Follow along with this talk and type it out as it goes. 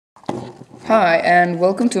Hi, and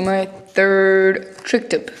welcome to my third trick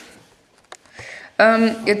tip.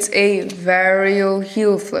 It's a varial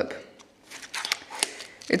heel flip.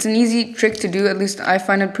 It's an easy trick to do, at least I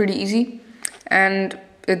find it pretty easy. And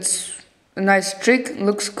it's a nice trick,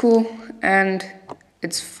 looks cool, and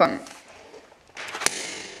it's fun.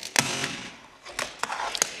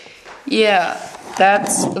 Yeah,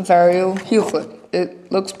 that's a varial heel flip.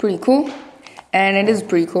 It looks pretty cool, and it is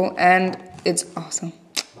pretty cool, and it's awesome.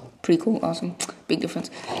 Pretty cool, awesome, big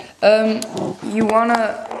difference. You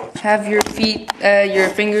wanna have your feet, your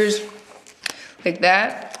fingers like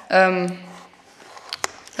that,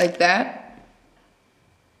 like that.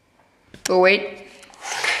 Oh wait,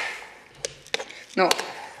 no,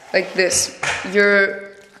 like this.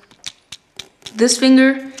 This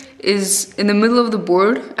finger is in the middle of the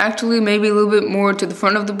board, actually maybe a little bit more to the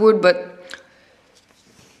front of the board, but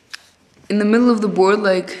in the middle of the board,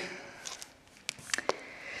 like,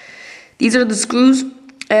 these are the screws,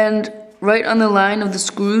 and right on the line of the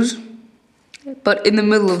screws, but in the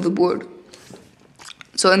middle of the board.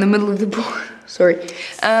 So in the middle of the board, sorry.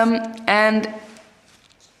 And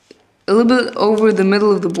a little bit over the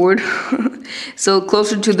middle of the board, so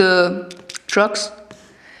closer to the trucks,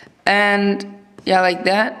 and yeah, like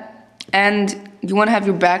that. And you want to have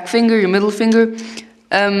your back finger, your middle finger,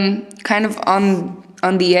 kind of on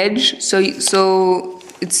the edge, so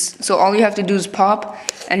all you have to do is pop,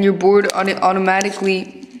 and your board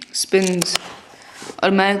automatically spins.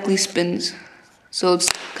 So it's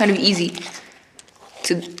kind of easy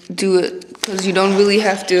to do it, because you don't really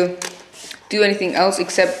have to do anything else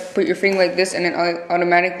except put your finger like this, and it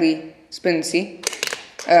automatically spins. See?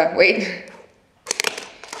 Wait.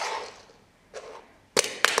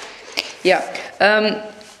 Yeah.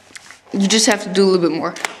 You just have to do a little bit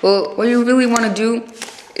more. Well, what you really want to do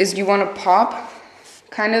is you want to pop,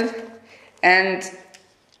 kind of, and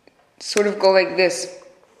sort of go like this.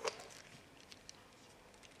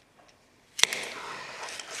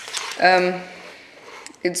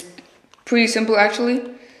 It's pretty simple actually.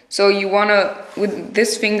 So you wanna, with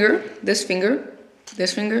this finger,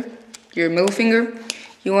 your middle finger,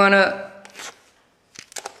 you wanna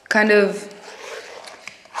kind of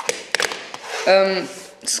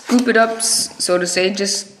scoop it up, so to say,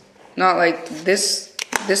 just not like this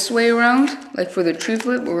way around, like for the tree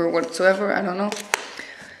flip or whatsoever, I don't know.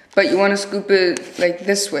 But you want to scoop it like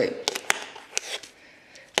this way.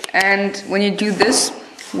 And when you do this,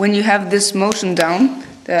 when you have this motion down,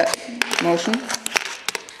 that motion,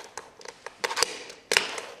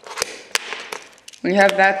 when you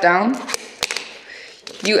have that down,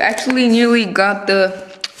 you actually nearly got the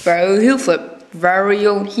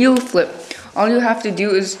varial heel flip. All you have to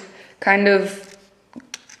do is kind of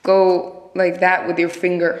go like that with your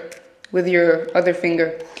finger, with your other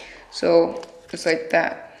finger. So it's like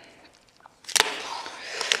that.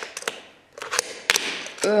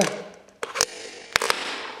 Ugh.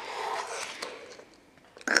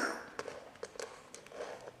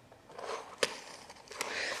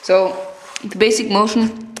 So the basic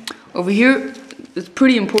motion over here, it's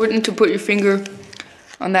pretty important to put your finger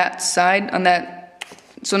on that side,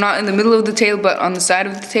 so not in the middle of the tail, but on the side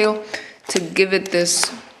of the tail, to give it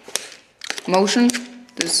this motion,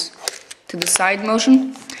 to the side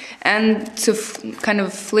motion, and to kind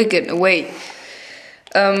of flick it away.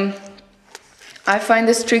 I find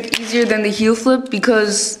this trick easier than the heel flip,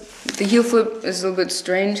 because the heel flip is a little bit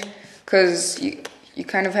strange, because you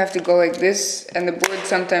kind of have to go like this, and the board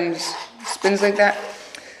sometimes spins like that.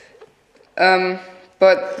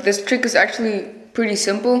 But this trick is actually pretty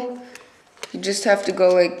simple. You just have to go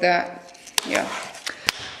like that. Yeah.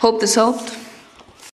 Hope this helped.